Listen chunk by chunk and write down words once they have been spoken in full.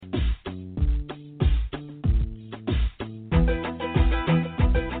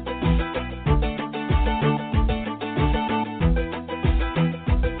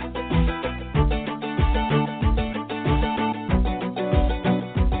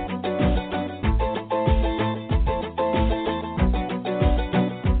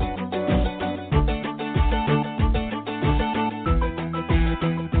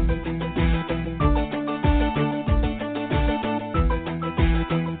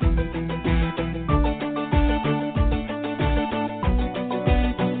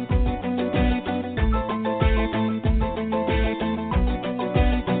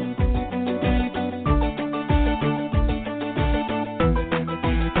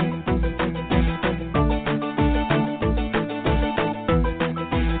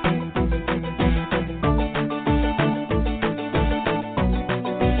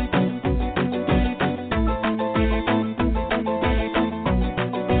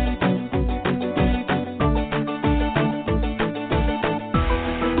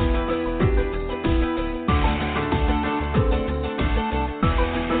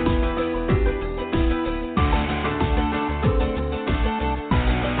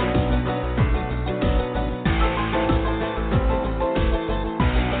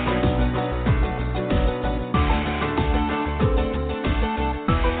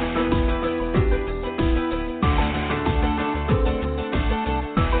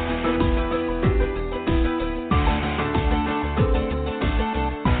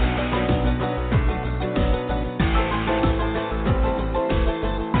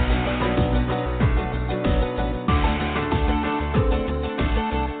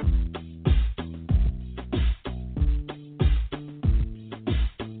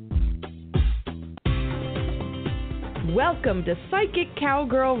Welcome to Psychic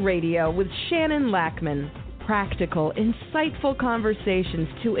Cowgirl Radio with Shannon Lackman. Practical, insightful conversations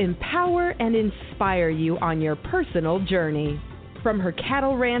to empower and inspire you on your personal journey. From her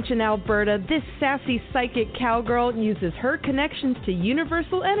cattle ranch in Alberta, this sassy psychic cowgirl uses her connections to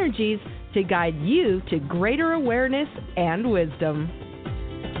universal energies to guide you to greater awareness and wisdom.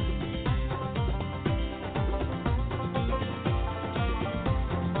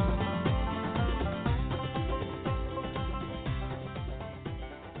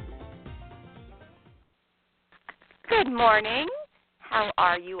 Good morning. How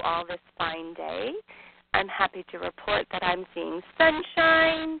are you all this fine day? I'm happy to report that I'm seeing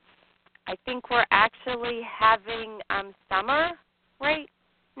sunshine. I think we're actually having summer right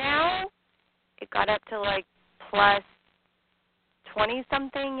now. It got up to like plus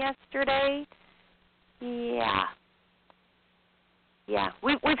 20-something yesterday. Yeah.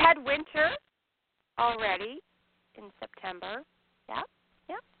 We've had winter already in September. Yeah.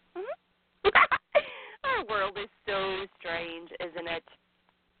 Mm-hmm. Our world is so strange, isn't it?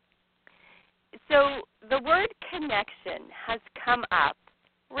 So the word connection has come up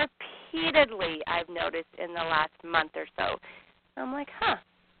repeatedly, I've noticed, in the last month or so. I'm like,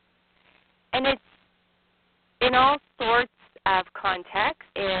 And it's in all sorts of contexts,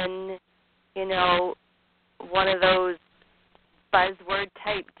 in, one of those buzzword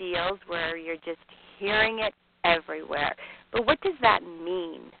type deals where you're just hearing it everywhere. But what does that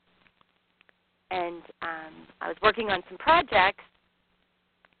mean? And I was working on some projects,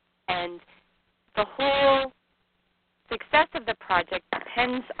 and the whole success of the project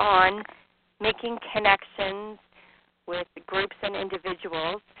depends on making connections with groups and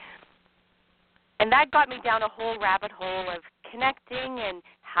individuals. And that got me down a whole rabbit hole of connecting and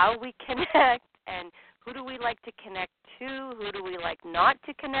how we connect and who do we like to connect to, who do we like not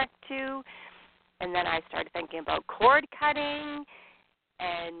to connect to. And then I started thinking about cord cutting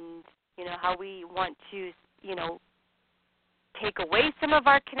and how we want to, take away some of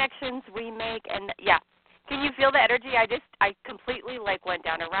our connections we make. And, can you feel the energy? I completely, went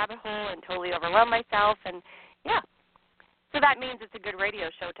down a rabbit hole and totally overwhelmed myself. And, so that means it's a good radio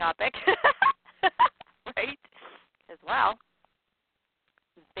show topic, right? As well.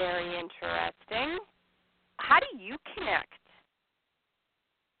 Very interesting. How do you connect?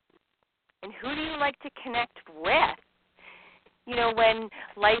 And who do you like to connect with? When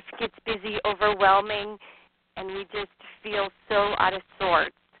life gets busy, overwhelming, and we just feel so out of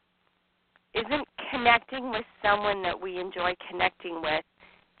sorts, isn't connecting with someone that we enjoy connecting with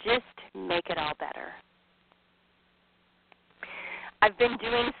just make it all better? I've been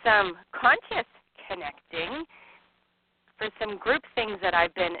doing some conscious connecting for some group things that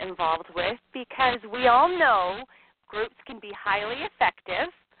I've been involved with, because we all know groups can be highly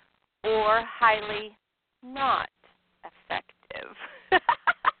effective or highly not effective.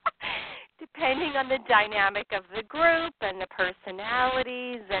 Depending on the dynamic of the group and the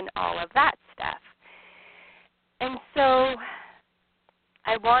personalities and all of that stuff. And so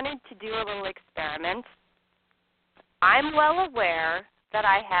I wanted to do a little experiment. I'm well aware that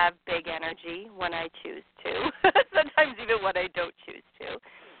I have big energy when I choose to, sometimes even when I don't choose to.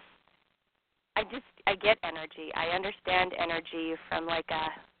 I get energy. I understand energy from a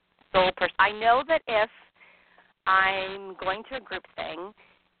soul person. I know that if I'm going to a group thing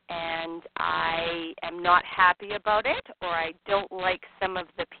and I am not happy about it or I don't like some of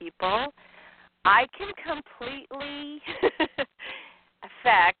the people, I can completely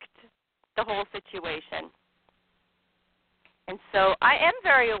affect the whole situation. And so I am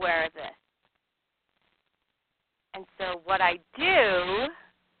very aware of this. And so what I do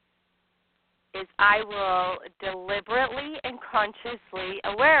is I will deliberately and consciously,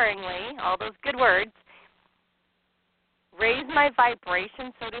 awareingly, all those good words, raise my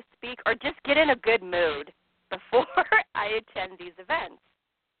vibration, so to speak, or just get in a good mood before I attend these events,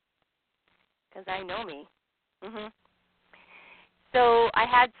 because I know me. So I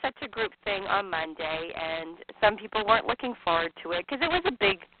had such a group thing on Monday, and some people weren't looking forward to it because it was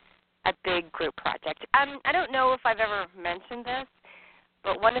a big group project. I don't know if I've ever mentioned this,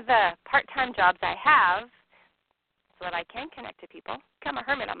 but one of the part-time jobs I have, so that I can connect to people, become a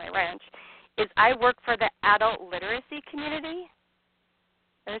hermit on my ranch, is I work for the Adult Literacy Community,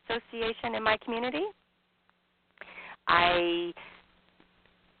 an association in my community. I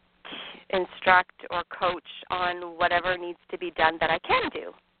instruct or coach on whatever needs to be done that I can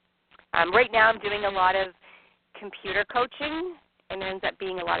do. Right now I'm doing a lot of computer coaching, and it ends up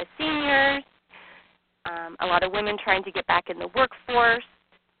being a lot of seniors, a lot of women trying to get back in the workforce,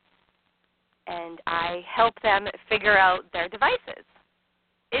 and I help them figure out their devices.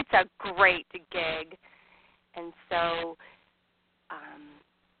 It's a great gig. And so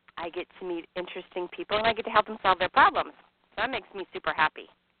I get to meet interesting people, and I get to help them solve their problems. So that makes me super happy.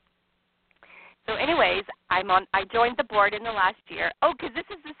 So anyways, I joined the board in the last year. Oh, because this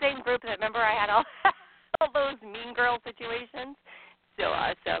is the same group that, remember, I had all those mean girl situations? So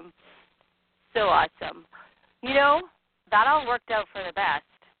awesome. So awesome. You know, that all worked out for the best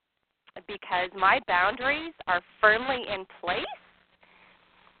because my boundaries are firmly in place,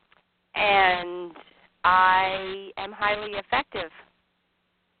 and I am highly effective.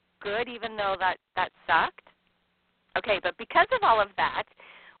 Good, even though that sucked. Okay, but because of all of that,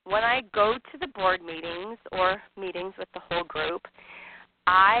 when I go to the board meetings or meetings with the whole group,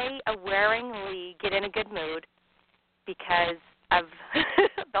 I awareingly get in a good mood because of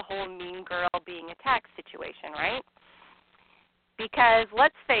the whole mean girl being attacked situation, right? Because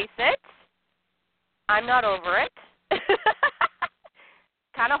let's face it, I'm not over it.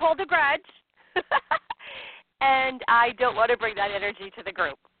 Kind of hold a grudge. And I don't want to bring that energy to the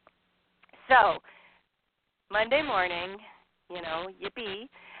group. So Monday morning, you know, yippee,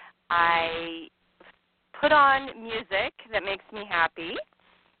 I put on music that makes me happy,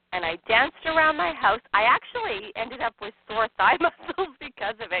 and I danced around my house. I actually ended up with sore thigh muscles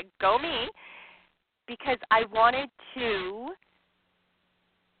because of it. Go me. Because I wanted to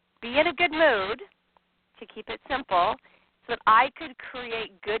be in a good mood, to keep it simple, so that I could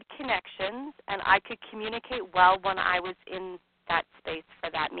create good connections and I could communicate well when I was in that space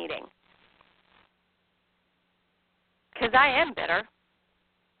for that meeting. Because I am bitter.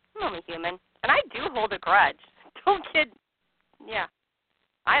 I'm only human. And I do hold a grudge. Don't kid. Yeah.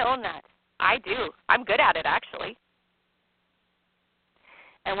 I own that. I do. I'm good at it, actually.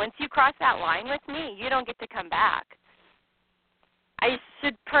 And once you cross that line with me, you don't get to come back. I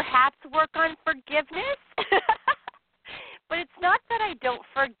should perhaps work on forgiveness. But it's not that I don't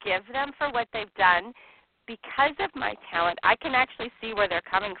forgive them for what they've done. Because of my talent, I can actually see where they're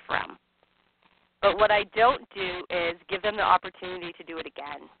coming from. But what I don't do is give them the opportunity to do it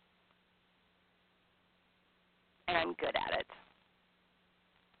again. And I'm good at it.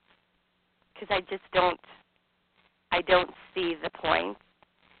 Because I just don't see the point.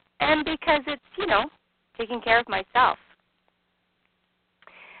 And because it's, you know, taking care of myself.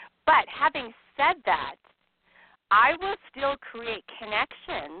 But having said that, I will still create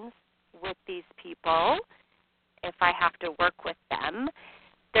connections with these people if I have to work with them.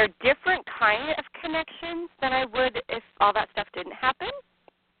 They're different kind of connections than I would if all that stuff didn't happen.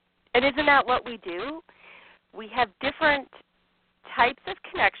 And isn't that what we do? We have different types of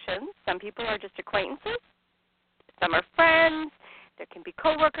connections. Some people are just acquaintances. Some are friends. There can be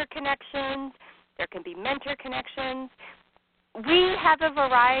coworker connections. There can be mentor connections. We have a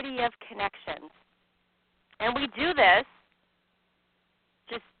variety of connections. And we do this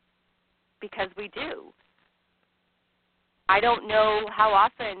just because we do. I don't know how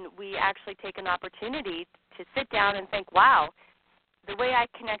often we actually take an opportunity to sit down and think, wow, the way I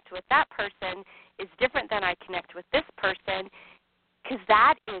connect with that person is different than I connect with this person, because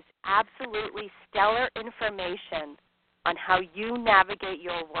that is absolutely stellar information on how you navigate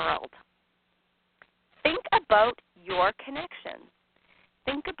your world. Think about your connections.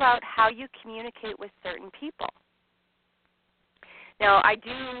 Think about how you communicate with certain people. Now, I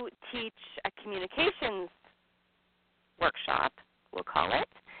do teach a communications workshop, we'll call it,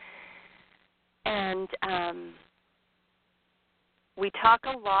 and we talk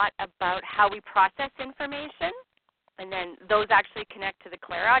a lot about how we process information, and then those actually connect to the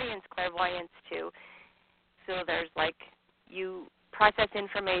clairaudience, clairvoyance too. So there's like you process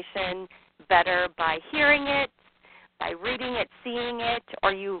information better by hearing it, by reading it, seeing it,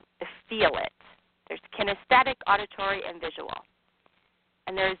 or you feel it. There's kinesthetic, auditory, and visual.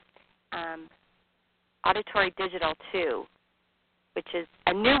 And there's auditory digital too, which is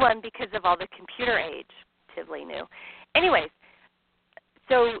a new one because of all the computer age, relatively new. Anyways,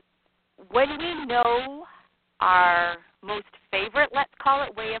 so when we know our most favorite, let's call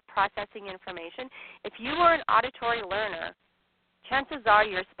it, way of processing information, if you are an auditory learner, chances are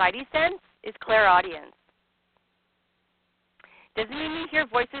your spidey sense is clairaudience. Doesn't mean you hear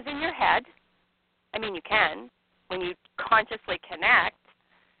voices in your head. I mean, you can when you consciously connect,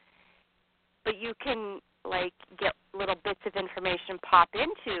 but you can, like, get little bits of information pop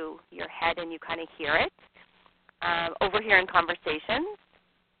into your head and you kind of hear it. Overhearing conversations.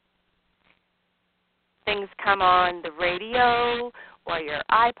 Things come on the radio or your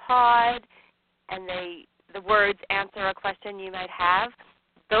iPod, and the words answer a question you might have.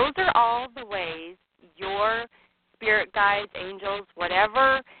 Those are all the ways your spirit guides, angels,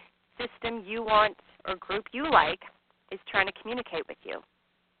 whatever system you want or group you like is trying to communicate with you.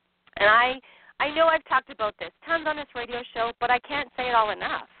 And I I know I've talked about this tons on this radio show, but I can't say it all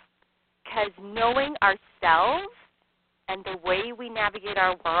enough, because knowing ourselves and the way we navigate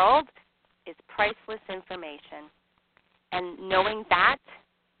our world is priceless information. And knowing that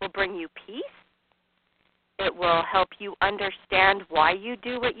will bring you peace. It will help you understand why you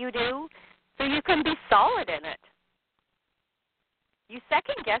do what you do so you can be solid in it. You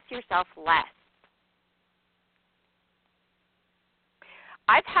second-guess yourself less.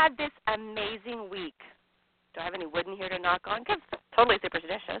 I've had this amazing week. Do I have any wood in here to knock on? Because it's totally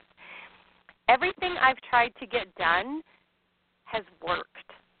superstitious. Everything I've tried to get done has worked.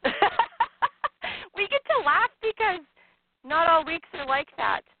 We get to laugh because not all weeks are like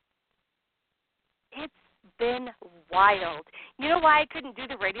that. It's been wild. You know why I couldn't do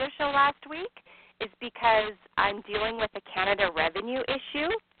the radio show last week? Is because I'm dealing with a Canada revenue issue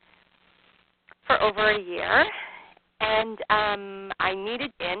for over a year, and I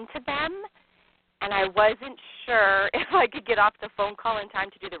needed into them, and I wasn't sure if I could get off the phone call in time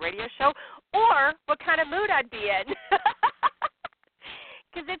to do the radio show or what kind of mood I'd be in.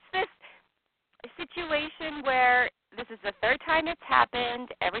 Because it's this situation where this is the third time it's happened.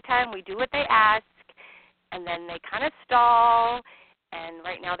 Every time we do what they ask, and then they kind of stall, and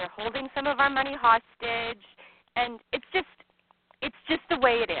right now they're holding some of our money hostage, and it's just the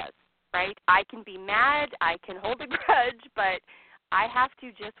way it is, right? I can be mad, I can hold a grudge, but I have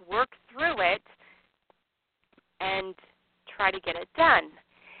to just work through it and try to get it done.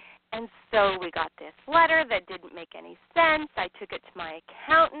 And so we got this letter that didn't make any sense. I took it to my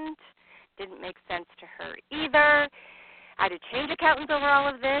accountant. Didn't make sense to her either. I had to change accountants over all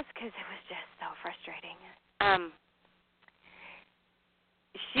of this because it was just so frustrating.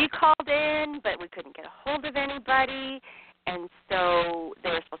 She called in, but we couldn't get a hold of anybody, and so they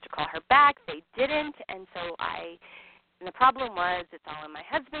were supposed to call her back. They didn't, and so and the problem was it's all in my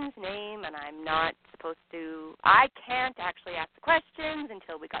husband's name, and I can't actually ask the questions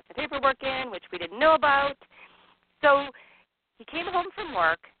until we got the paperwork in, which we didn't know about. So he came home from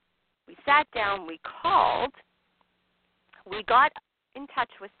work. We sat down, we called, we got in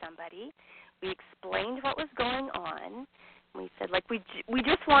touch with somebody, we explained what was going on. We said, we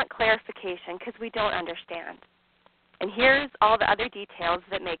just want clarification because we don't understand. And here's all the other details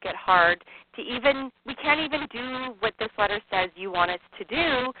that make it hard we can't even do what this letter says you want us to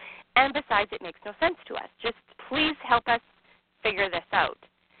do, and besides, it makes no sense to us. Just please help us figure this out.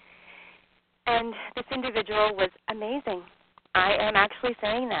 And this individual was amazing. I am actually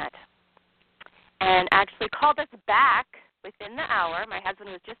saying that. And actually called us back within the hour. My husband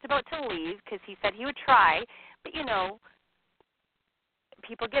was just about to leave because he said he would try. But,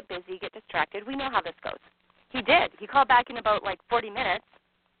 people get busy, get distracted. We know how this goes. He did. He called back in about 40 minutes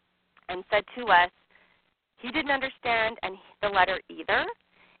and said to us he didn't understand the letter either,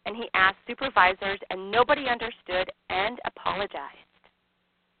 and he asked supervisors, and nobody understood and apologized.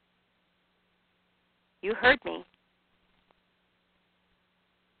 You heard me.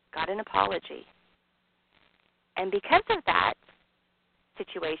 Got an apology. And because of that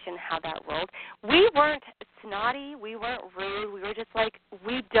situation, how that rolled, we weren't snotty, we weren't rude, we were just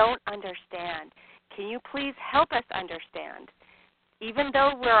we don't understand. Can you please help us understand? Even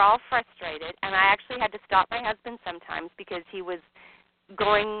though we're all frustrated, and I actually had to stop my husband sometimes because he was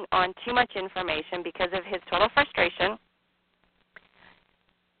going on too much information because of his total frustration.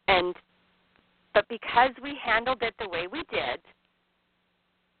 But because we handled it the way we did,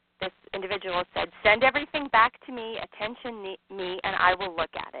 this individual said, send everything back to me, attention me, and I will look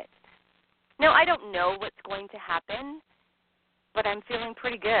at it. Now, I don't know what's going to happen, but I'm feeling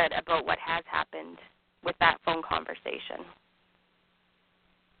pretty good about what has happened with that phone conversation.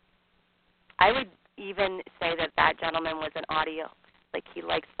 I would even say that gentleman was an audio, he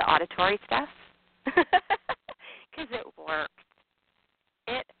likes the auditory stuff, because it worked.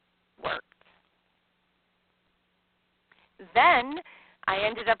 It worked. Then I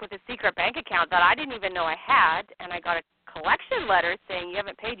ended up with a secret bank account that I didn't even know I had, and I got a collection letter saying you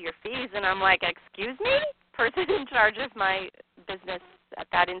haven't paid your fees, and I'm like, excuse me? Person in charge of my business at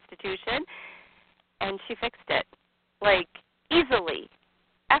that institution, and she fixed it, easily,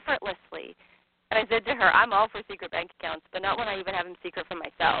 effortlessly. And I said to her, I'm all for secret bank accounts, but not when I even have them secret from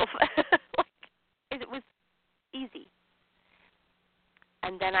myself. It was easy.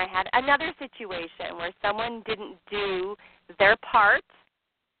 And then I had another situation where someone didn't do their part,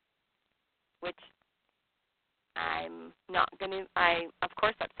 which I'm of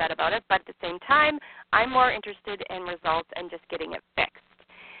course, upset about it, but at the same time, I'm more interested in results and just getting it fixed.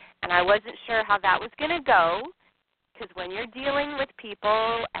 And I wasn't sure how that was going to go, because when you're dealing with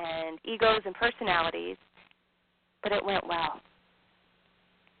people and egos and personalities, but it went well.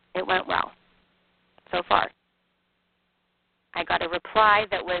 It went well. so far. I got a reply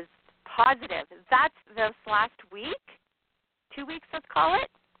that was positive. That's this last week, 2 weeks, let's call it.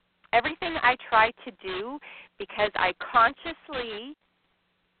 Everything I try to do, because I consciously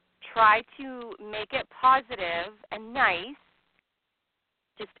try to make it positive and nice,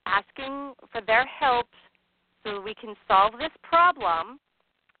 just asking for their help so we can solve this problem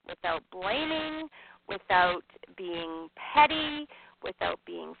without blaming, without being petty, without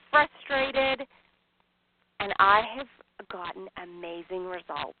being frustrated. And I have gotten amazing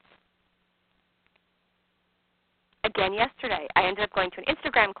results. Again, yesterday, I ended up going to an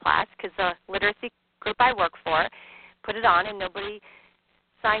Instagram class because the literacy group I work for put it on and nobody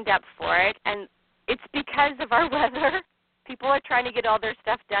signed up for it. And it's because of our weather. People are trying to get all their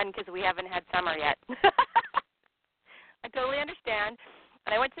stuff done because we haven't had summer yet. I totally understand.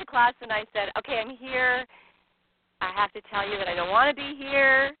 And I went to the class and I said, okay, I'm here. I have to tell you that I don't want to be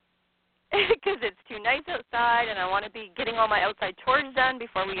here because it's too nice outside and I want to be getting all my outside chores done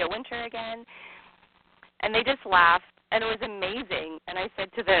before we get winter again. And they just laughed, and it was amazing. And I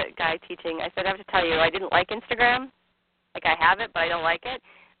said to the guy teaching, I said, I have to tell you, I didn't like Instagram. Like, I have it, but I don't like it.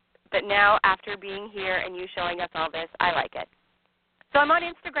 But now, after being here and you showing us all this, I like it. So I'm on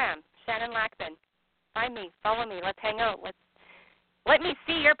Instagram, Shannon Lackman. Find me, follow me, let's hang out. Let me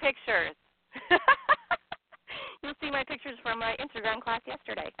see your pictures. You'll see my pictures from my Instagram class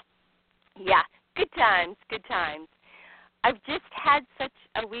yesterday. Yeah, good times, good times. I've just had such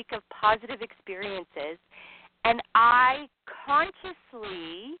a week of positive experiences, and I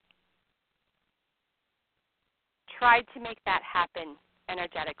consciously tried to make that happen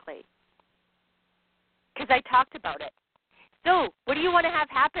energetically because I talked about it. So what do you want to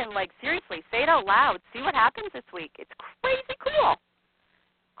have happen? Like, seriously, say it out loud. See what happens this week. It's crazy cool.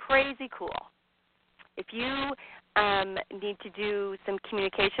 Crazy cool. If you need to do some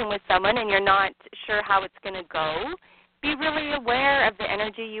communication with someone and you're not sure how it's going to go, be really aware of the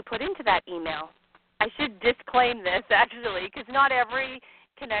energy you put into that email. I should disclaim this, actually, because not every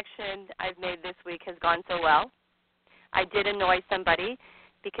connection I've made this week has gone so well. I did annoy somebody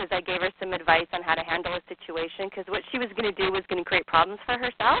because I gave her some advice on how to handle a situation, because what she was going to do was going to create problems for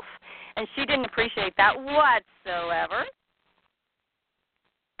herself, and she didn't appreciate that whatsoever.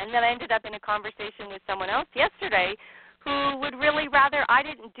 And then I ended up in a conversation with someone else yesterday who would really rather I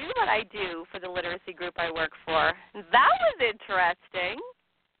didn't do what I do for the literacy group I work for. That was interesting.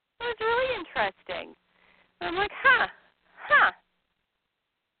 It was really interesting. I'm like,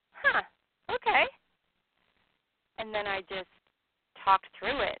 okay. And then I just talked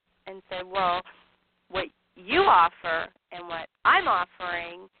through it and said, well, what you offer and what I'm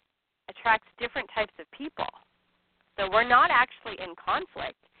offering attracts different types of people. So we're not actually in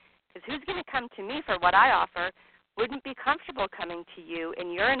conflict, because who's going to come to me for what I offer wouldn't be comfortable coming to you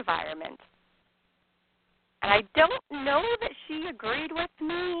in your environment. And I don't know that she agreed with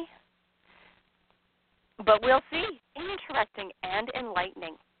me, but we'll see. Interesting and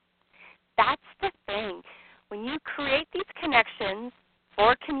enlightening. That's the thing. When you create these connections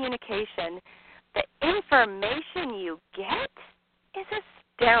for communication, the information you get is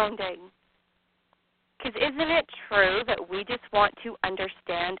astounding. Because isn't it true that we just want to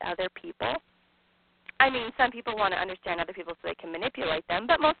understand other people? I mean, some people want to understand other people so they can manipulate them,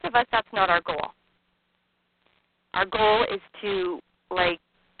 but most of us, that's not our goal. Our goal is to,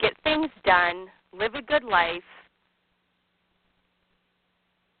 get things done, live a good life,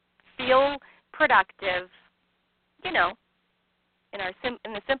 feel productive,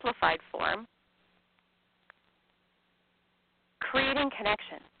 in the simplified form, creating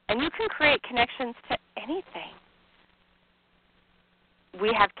connections. And you can create connections to anything.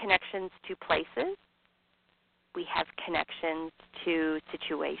 We have connections to places. We have connections to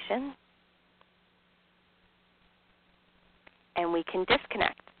situations. And we can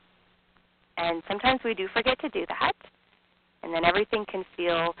disconnect. And sometimes we do forget to do that. And then everything can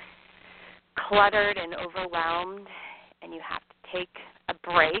feel cluttered and overwhelmed. And you have to take a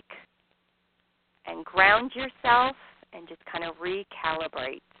break and ground yourself and just kind of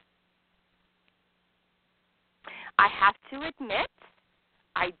recalibrate. I have to admit,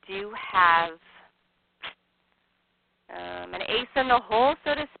 I do have an ace in the hole,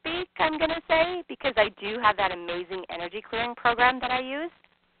 so to speak, I'm going to say, because I do have that amazing energy clearing program that I use.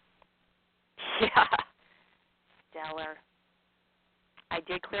 Yeah, stellar. I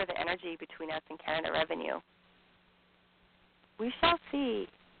did clear the energy between us and Canada Revenue. We shall see.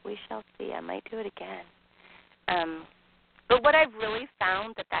 We shall see. I might do it again. But what I've really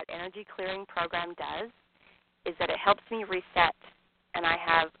found that energy clearing program does is that it helps me reset, and I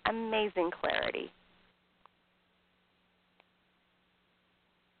have amazing clarity.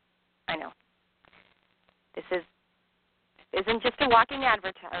 I know. isn't just a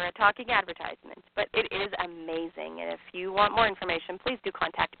talking advertisement, but it is amazing. And if you want more information, please do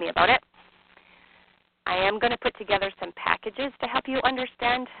contact me about it. I am going to put together some packages to help you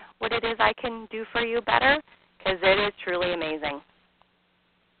understand what it is I can do for you better, because it is truly amazing.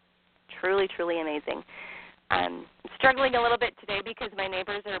 Truly, truly amazing. I'm struggling a little bit today because my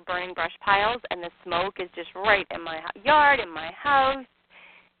neighbors are burning brush piles, and the smoke is just right in my yard, in my house,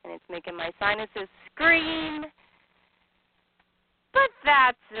 and it's making my sinuses scream. But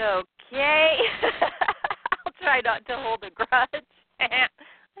that's okay. I'll try not to hold a grudge. I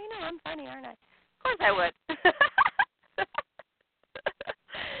know, I'm funny, aren't I? Of course I would.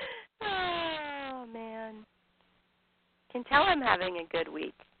 Oh, man. Can tell I'm having a good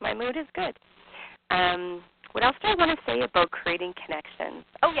week. My mood is good. What else do I want to say about creating connections?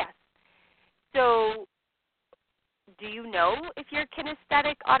 Oh, yes. So do you know if you're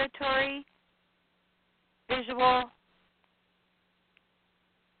kinesthetic, auditory, visual?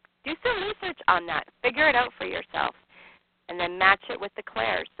 Do some research on that. Figure it out for yourself, and then match it with the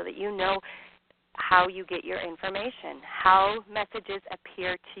clairs so that you know how you get your information, how messages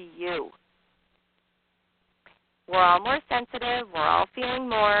appear to you. We're all more sensitive. We're all feeling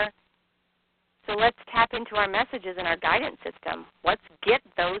more. So let's tap into our messages and our guidance system. Let's get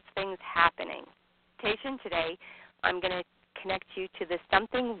those things happening. Meditation today, I'm going to connect you to the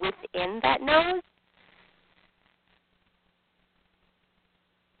something within that knows,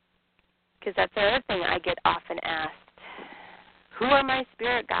 because that's the other thing I get often asked. Who are my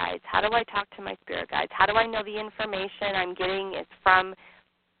spirit guides? How do I talk to my spirit guides? How do I know the information I'm getting is from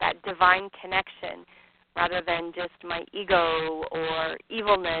that divine connection rather than just my ego or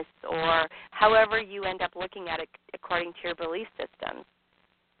evilness or however you end up looking at it according to your belief systems?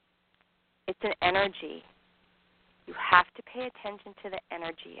 It's an energy. You have to pay attention to the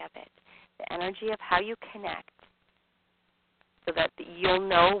energy of it, the energy of how you connect, so that you'll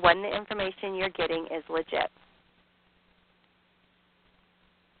know when the information you're getting is legit.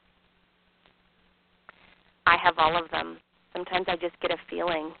 I have all of them. Sometimes I just get a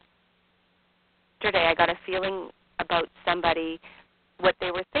feeling. Yesterday I got a feeling about somebody, what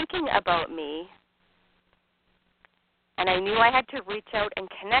they were thinking about me, and I knew I had to reach out and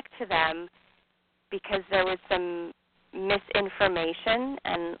connect to them because there was some misinformation,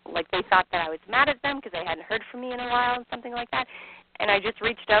 and like they thought that I was mad at them because they hadn't heard from me in a while and something like that. And I just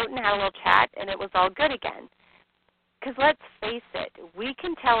reached out and had a little chat, and it was all good again. Because let's face it, we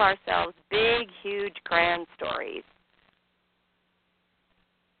can tell ourselves big, huge, grand stories.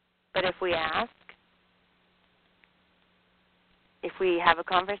 But if we ask, if we have a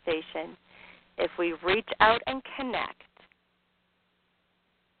conversation, if we reach out and connect,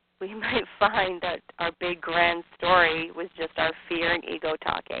 we might find that our big, grand story was just our fear and ego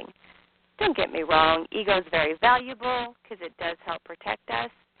talking. Don't get me wrong, ego is very valuable because it does help protect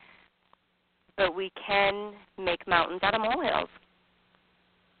us. But we can make mountains out of molehills.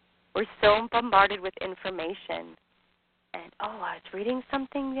 We're so bombarded with information. And, I was reading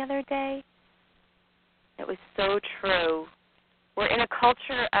something the other day. It was so true. We're in a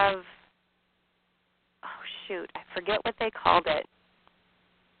culture of, I forget what they called it,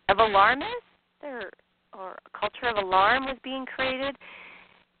 of alarmists, or a culture of alarm was being created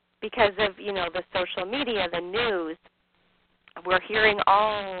because of, the social media, the news. We're hearing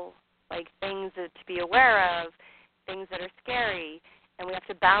all things to be aware of, things that are scary, and we have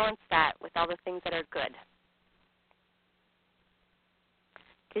to balance that with all the things that are good.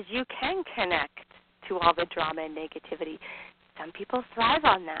 Because you can connect to all the drama and negativity. Some people thrive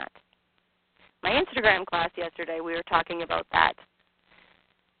on that. My Instagram class yesterday, we were talking about that.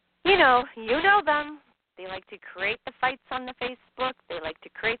 You know them. They like to create the fights on the Facebook. They like to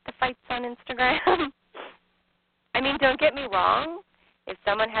create the fights on Instagram. I mean, don't get me wrong. If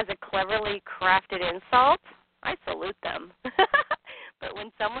someone has a cleverly crafted insult, I salute them. But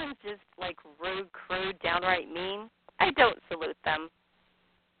when someone's just rude, crude, downright mean, I don't salute them.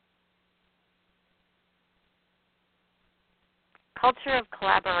 Culture of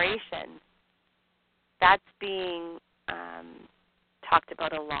collaboration, that's being talked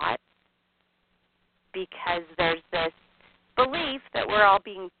about a lot because there's this belief that we're all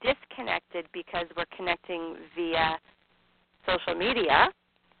being disconnected because we're connecting via social media.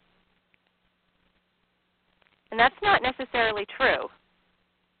 And that's not necessarily true.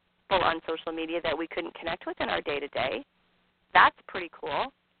 People on social media that we couldn't connect with in our day-to-day. That's pretty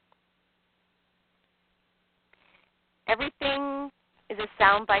cool. Everything is a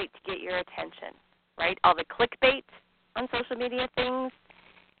soundbite to get your attention, right? All the clickbait on social media things.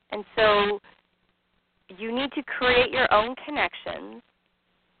 And so you need to create your own connections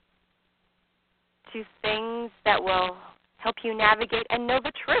to things that will help you navigate and know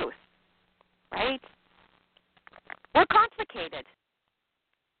the truth, right? We're complicated.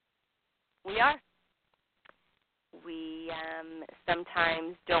 We are. We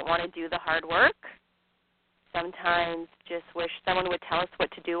sometimes don't want to do the hard work. Sometimes just wish someone would tell us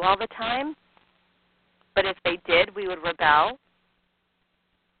what to do all the time. But if they did, we would rebel.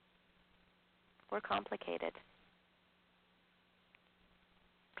 We're complicated.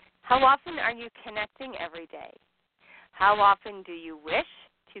 How often are you connecting every day? How often do you wish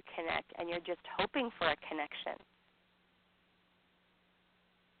to connect and you're just hoping for a connection?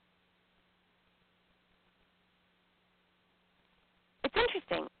 It's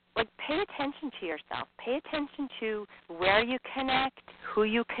interesting. Like, pay attention to yourself. Pay attention to where you connect, who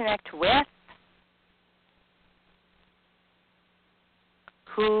you connect with,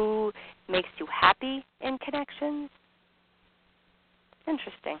 who makes you happy in connections.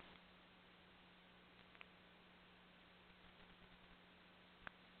 Interesting.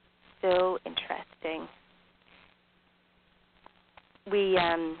 So interesting. We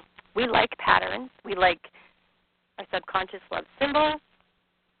like patterns. We like our subconscious loves symbols,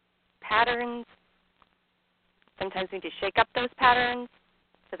 patterns. Sometimes we need to shake up those patterns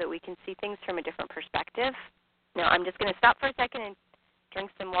so that we can see things from a different perspective. Now, I'm just going to stop for a second and drink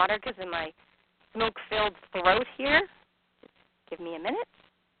some water because in my smoke-filled throat here. Just give me a minute.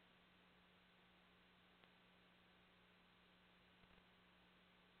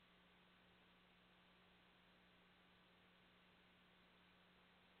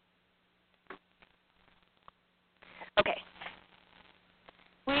 Okay.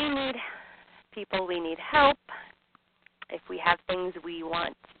 We need people. We need help. If we have things we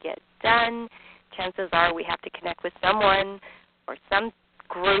want to get done, chances are we have to connect with someone or some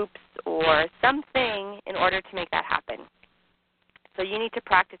groups or something in order to make that happen. So you need to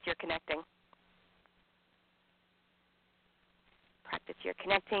practice your connecting. Practice your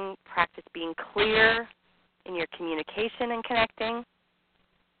connecting. Practice being clear in your communication and connecting.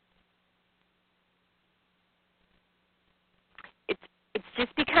 It's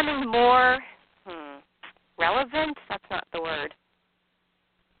just becoming more relevant. That's not the word.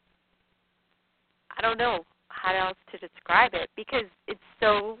 I don't know how else to describe it because it's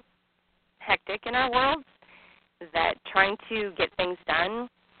so hectic in our world that trying to get things done,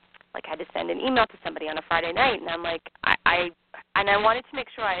 like I had to send an email to somebody on a Friday night, and I'm like, I wanted to make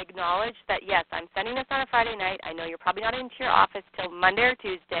sure I acknowledge that, yes, I'm sending this on a Friday night. I know you're probably not into your office till Monday or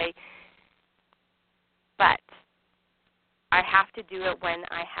Tuesday, but I have to do it when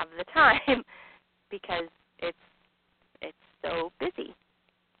I have the time because it's so busy.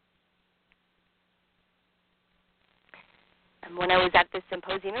 And when I was at this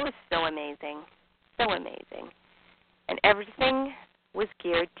symposium, it was so amazing, so amazing. And everything was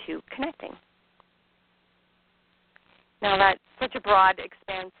geared to connecting. Now, that's such a broad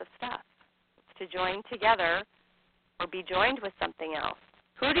expanse of stuff. It's to join together or be joined with something else.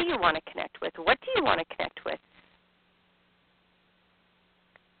 Who do you want to connect with? What do you want to connect with?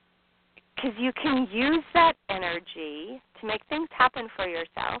 Because you can use that energy to make things happen for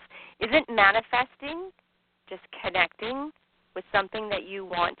yourself. Isn't manifesting just connecting with something that you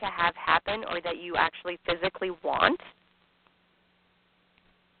want to have happen or that you actually physically want,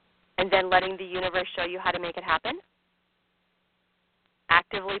 and then letting the universe show you how to make it happen?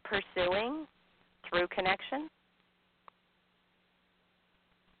 Actively pursuing through connection?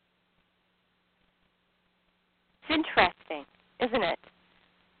 It's interesting, isn't it?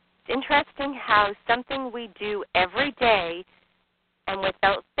 It's interesting how something we do every day and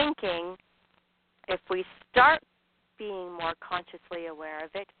without thinking, if we start being more consciously aware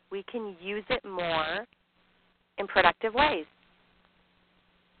of it, we can use it more in productive ways.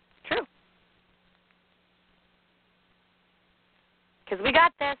 It's true. Because we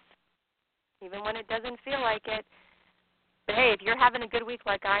got this, even when it doesn't feel like it. But hey, if you're having a good week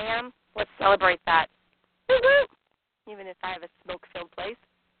like I am, let's celebrate that. Woo-hoo! Even if I have a smoke-filled place.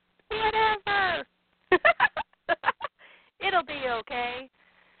 Whatever. It'll be okay.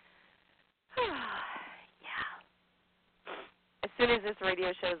 Yeah. As soon as this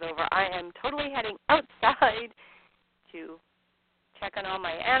radio show's over, I am totally heading outside to check on all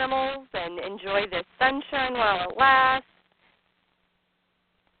my animals and enjoy this sunshine while it lasts.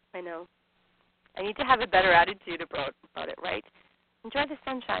 I know. I need to have a better attitude about it, right? Enjoy the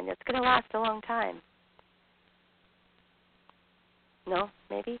sunshine. It's going to last a long time. No?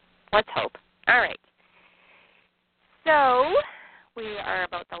 Maybe? Let's hope. All right. So we are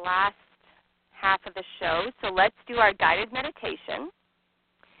about the last half of the show, so let's do our guided meditation.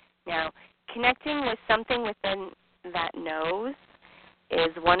 Now, connecting with something within that knows is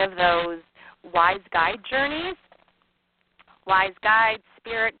one of those wise guide journeys, wise guide,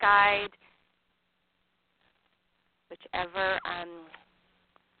 spirit guide, whichever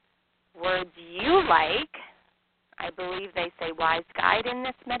words you like. I believe they say wise guide in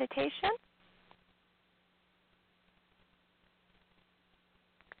this meditation.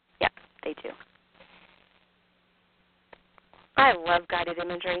 Yep, they do. I love guided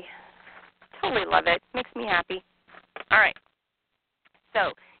imagery. Totally love it. Makes me happy. All right.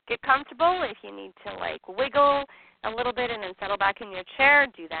 So get comfortable. If you need to, wiggle a little bit and then settle back in your chair,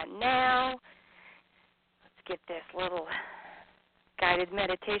 do that now. Let's get this little guided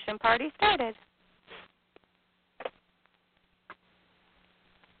meditation party started.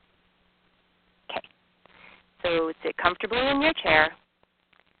 Okay. So sit comfortably in your chair.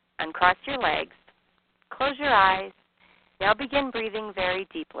 Uncross your legs. Close your eyes. Now begin breathing very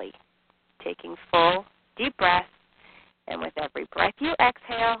deeply, taking full, deep breaths. And with every breath you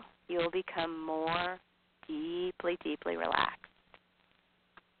exhale, you will become more deeply, deeply relaxed.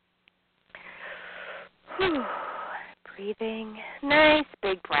 Whew. Breathing, nice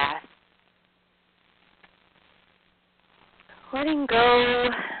big breath. Letting go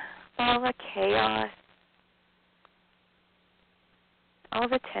all the chaos, all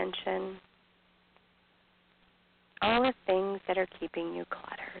the tension, all the things that are keeping you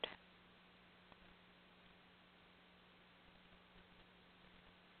cluttered.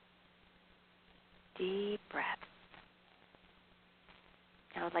 Deep breaths.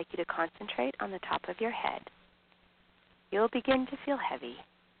 Now I'd like you to concentrate on the top of your head. You'll begin to feel heavy.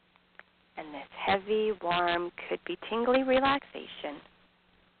 And this heavy, warm, could be tingly relaxation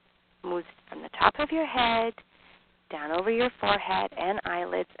moves from the top of your head down over your forehead and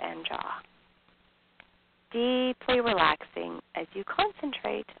eyelids and jaw. Deeply relaxing as you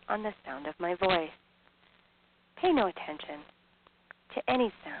concentrate on the sound of my voice. Pay no attention to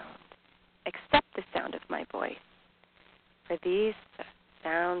any sound except the sound of my voice. For these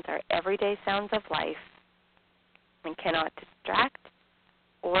sounds are everyday sounds of life and cannot distract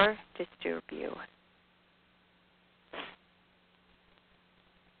or disturb you.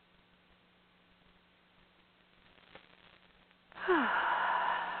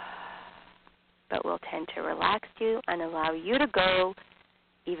 But will tend to relax you and allow you to go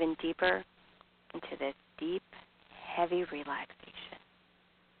even deeper into this deep, heavy relaxation.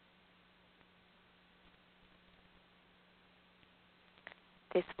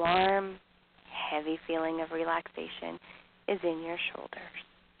 This warm, heavy feeling of relaxation is in your shoulders,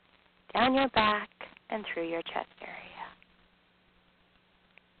 down your back, and through your chest area.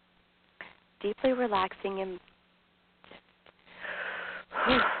 Deeply relaxing and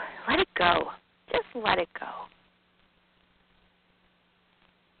just let it go. Just let it go.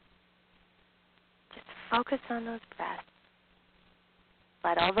 Just focus on those breaths.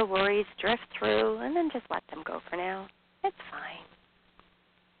 Let all the worries drift through and then just let them go for now. It's fine.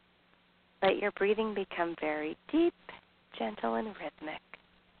 Let your breathing become very deep, gentle, and rhythmic.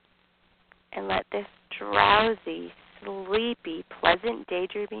 And let this drowsy, sleepy, pleasant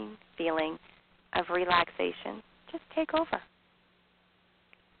daydreaming feeling of relaxation just take over.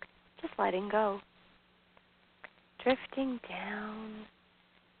 Just letting go. Drifting down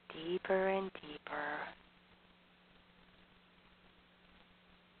deeper and deeper.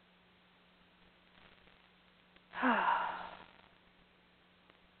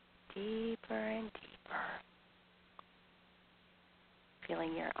 Deeper and deeper.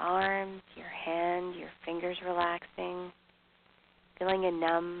 Feeling your arms, your hand, your fingers relaxing. Feeling a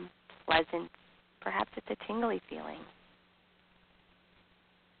numb, pleasant, perhaps it's a tingly feeling.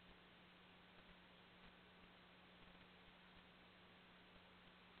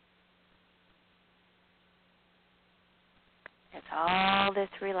 As all this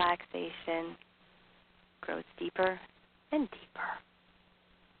relaxation grows deeper and deeper.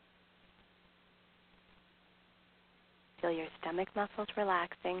 Feel your stomach muscles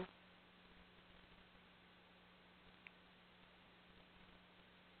relaxing.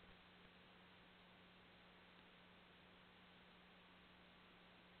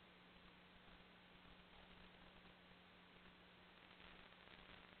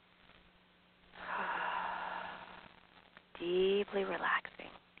 Deeply relaxing.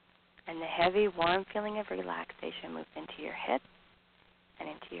 And the heavy, warm feeling of relaxation moves into your hips and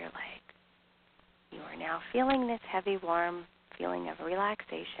into your legs. You are now feeling this heavy, warm feeling of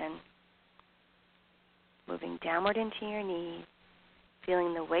relaxation moving downward into your knees,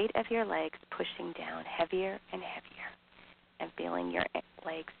 feeling the weight of your legs pushing down heavier and heavier, and feeling your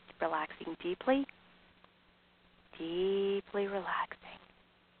legs relaxing deeply, deeply relaxing.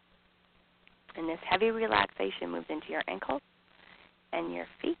 And this heavy relaxation moves into your ankles and your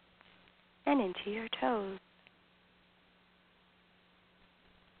feet and into your toes.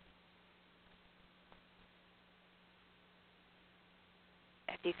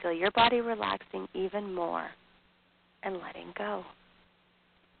 As you feel your body relaxing even more and letting go.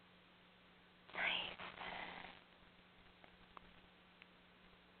 Nice.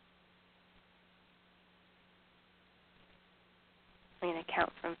 I'm going to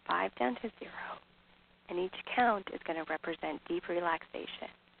count from 5 down to 0, and each count is going to represent deep relaxation.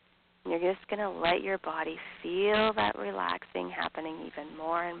 And you're just going to let your body feel that relaxing happening even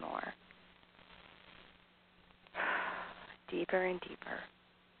more and more. Deeper and deeper.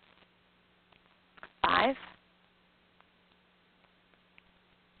 5,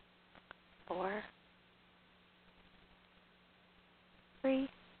 4, 3,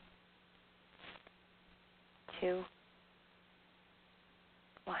 2,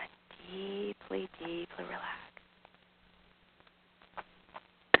 1. Deeply, deeply relax.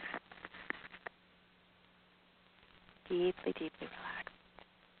 Deeply, deeply relax.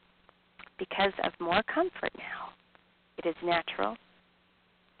 Because of more comfort now, it is natural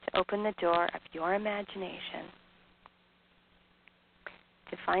to open the door of your imagination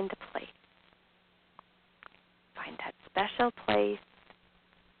to find the place. Find that special place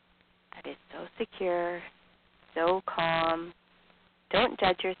that is so secure, so calm. Don't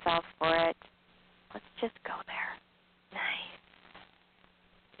judge yourself for it. Let's just go there. Nice.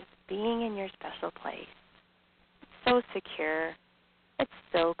 Just being in your special place. It's so secure. It's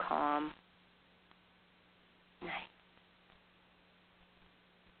so calm. Nice.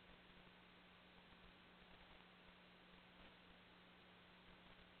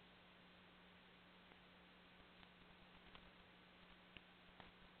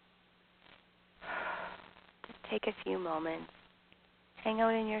 Just take a few moments. Hang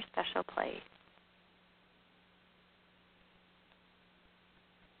out in your special place.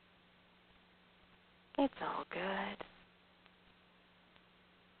 It's all good.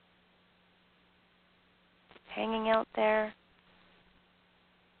 Just hanging out there,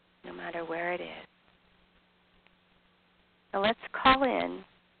 no matter where it is. Now let's call in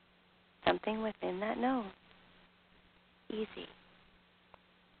something within that nose. Easy.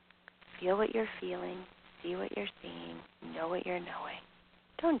 Feel what you're feeling, see what you're seeing, know what you're knowing.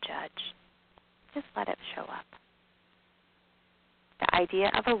 Don't judge. Just let it show up. The idea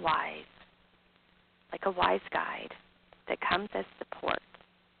of a wise, like a wise guide that comes as support.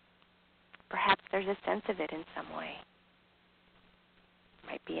 Perhaps there's a sense of it in some way.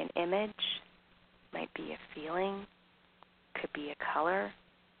 Might be an image, might be a feeling, could be a color.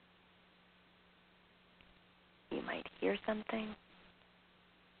 You might hear something.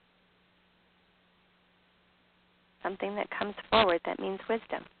 Something that comes forward that means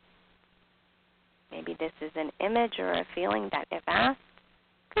wisdom. Maybe this is an image or a feeling that, if asked,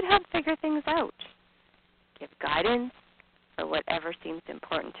 could help figure things out. Give guidance for whatever seems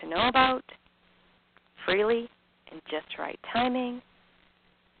important to know about, freely, in just right timing.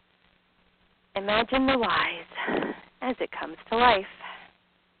 Imagine the wise as it comes to life,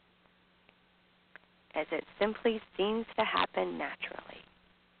 as it simply seems to happen naturally.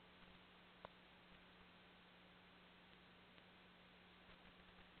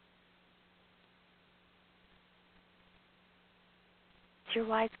 What's your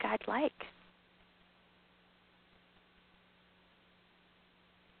wise guide like?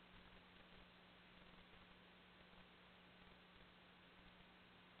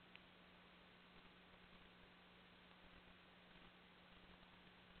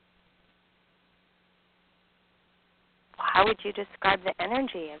 How would you describe the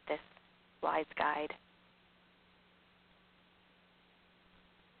energy of this wise guide?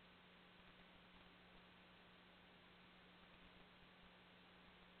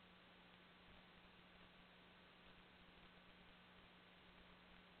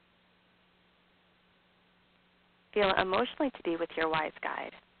 Feel emotionally to be with your wise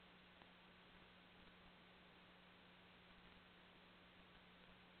guide.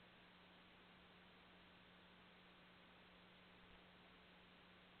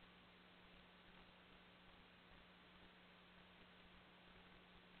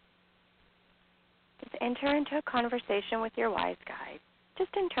 Just enter into a conversation with your wise guide,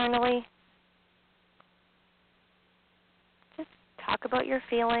 just internally. Just talk about your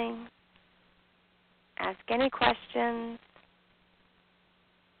feelings. Ask any questions.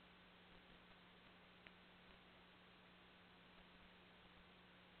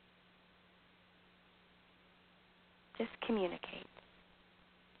 Just communicate.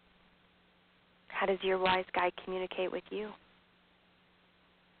 How does your wise guide communicate with you?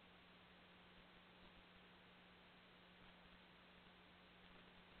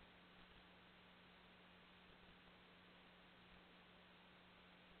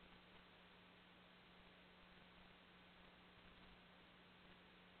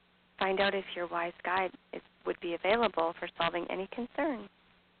 find out if your wise guide would be available for solving any concern.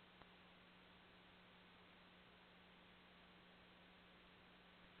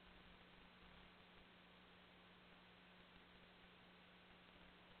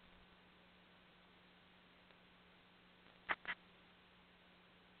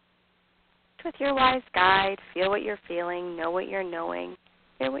 With your wise guide, feel what you're feeling, know what you're knowing,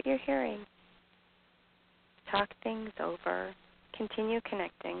 hear what you're hearing. Talk things over, continue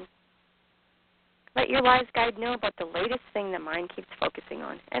connecting. Let your wise guide know about the latest thing the mind keeps focusing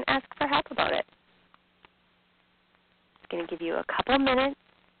on and ask for help about it. It's going to give you a couple minutes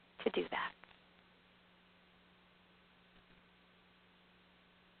to do that.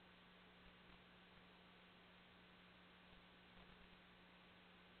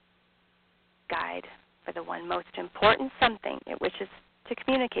 Guide for the one most important something it wishes to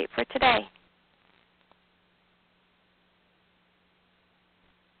communicate for today.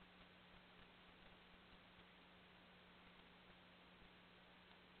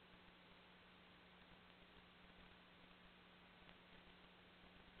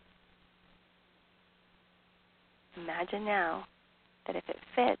 Imagine now that if it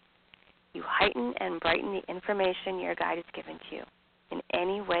fits, you heighten and brighten the information your guide has given to you in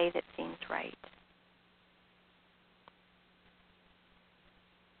any way that seems right.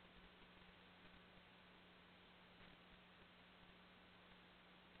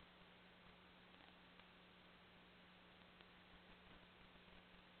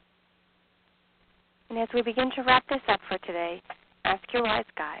 And as we begin to wrap this up for today, ask your wise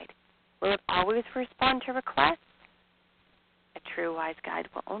guide, will it always respond to requests? A true wise guide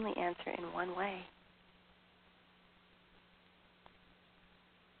will only answer in one way.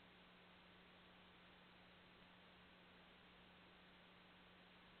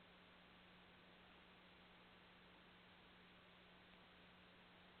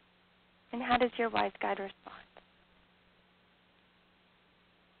 And how does your wise guide respond?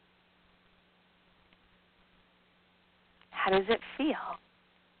 How does it feel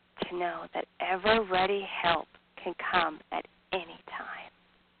to know that ever-ready help can come at any time?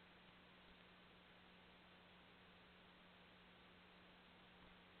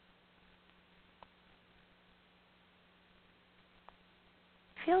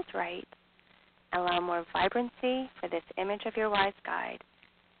 Feels right. Allow more vibrancy for this image of your wise guide,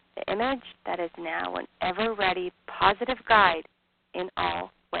 the image that is now an ever-ready positive guide in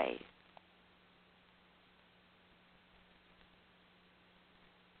all ways.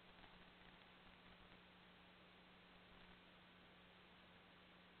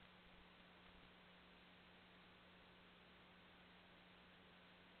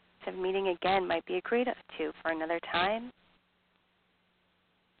 So meeting again might be agreed to for another time,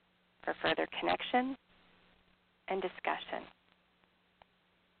 for further connection and discussion.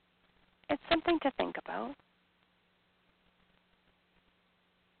 It's something to think about.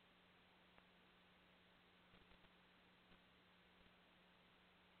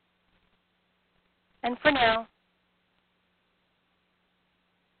 And for now,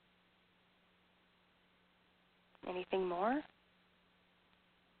 anything more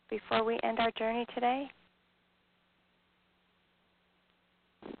before we end our journey today?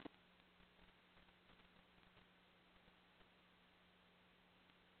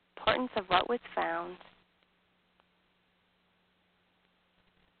 Importance of what was found.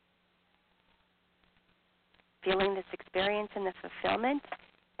 Feeling this experience in the fulfillment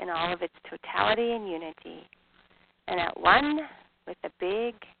in all of its totality and unity. And at one, with a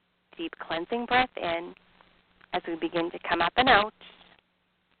big, deep cleansing breath in, as we begin to come up and out.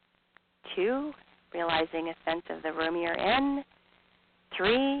 2, realizing a sense of the room you're in.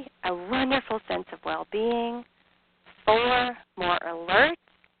 3, a wonderful sense of well-being. 4, more alert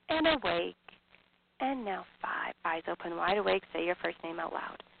and awake. And now 5, eyes open, wide awake, say your first name out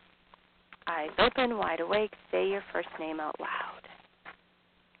loud. Eyes open, wide awake, say your first name out loud.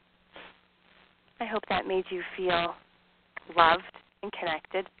 I hope that made you feel loved and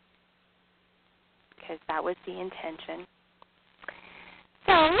connected, because that was the intention.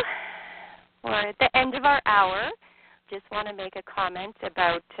 So, we're at the end of our hour. Just want to make a comment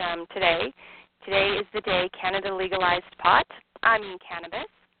about today. Today is the day Canada legalized cannabis.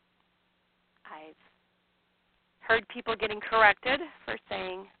 I've heard people getting corrected for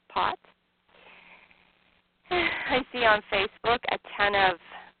saying pot. I see on Facebook a ton of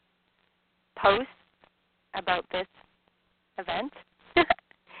posts about this event.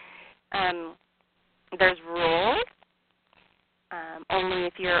 There's rules. Only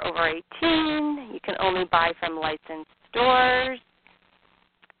if you're over 18. You can only buy from licensed stores.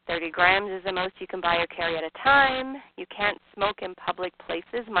 30 grams is the most you can buy or carry at a time. You can't smoke in public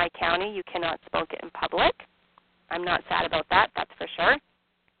places. My county, you cannot smoke it in public. I'm not sad about that, that's for sure.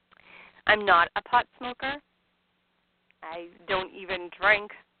 I'm not a pot smoker. I don't even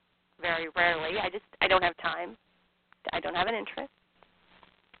drink very rarely. I don't have time. I don't have an interest.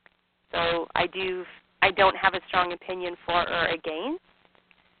 So I don't have a strong opinion for or against.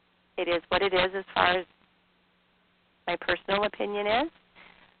 It is what it is as far as my personal opinion is.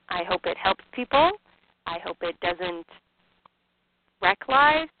 I hope it helps people. I hope it doesn't wreck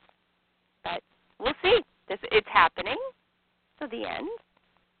lives. But we'll see. It's happening. So the end.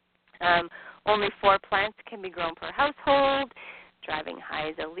 Only 4 plants can be grown per household. Driving high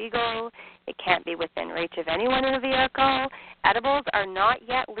is illegal. It can't be within reach of anyone in a vehicle. Edibles are not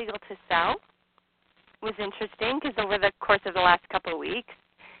yet legal to sell. It was interesting because over the course of the last couple of weeks,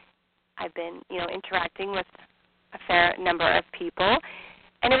 I've been, interacting with a fair number of people,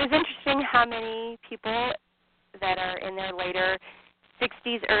 and it was interesting how many people that are in their later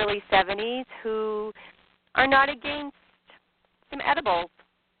 60s, early 70s who are not against some edibles.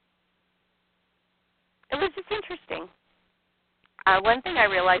 It was just interesting. One thing I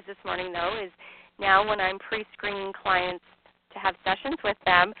realized this morning, though, is now when I'm pre-screening clients to have sessions with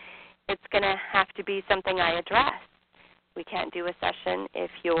them, it's going to have to be something I address. We can't do a session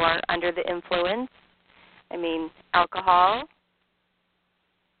if you're under the influence. I mean, alcohol,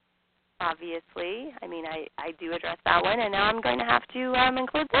 obviously. I mean, I do address that one, and now I'm going to have to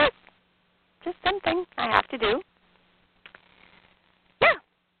include this. Just something I have to do. Yeah.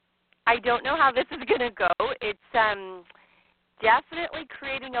 I don't know how this is going to go. It's definitely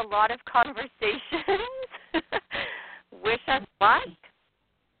creating a lot of conversations. Wish us luck,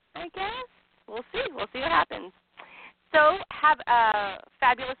 I guess. We'll see. We'll see what happens. So have a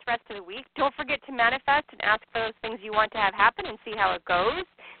fabulous rest of the week. Don't forget to manifest and ask for those things you want to have happen and see how it goes.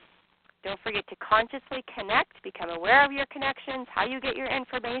 Don't forget to consciously connect, become aware of your connections, how you get your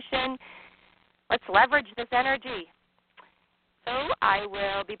information. Let's leverage this energy. So I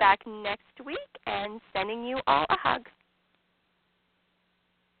will be back next week and sending you all a hug.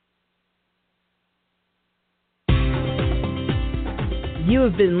 You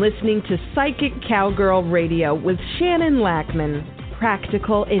have been listening to Psychic Cowgirl Radio with Shannon Lackman.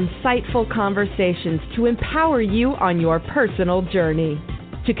 Practical, insightful conversations to empower you on your personal journey.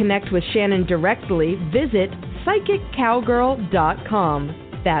 To connect with Shannon directly, visit psychiccowgirl.com.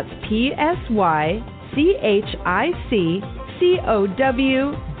 That's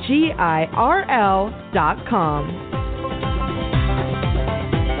PSYCHICCOWGIRL.com.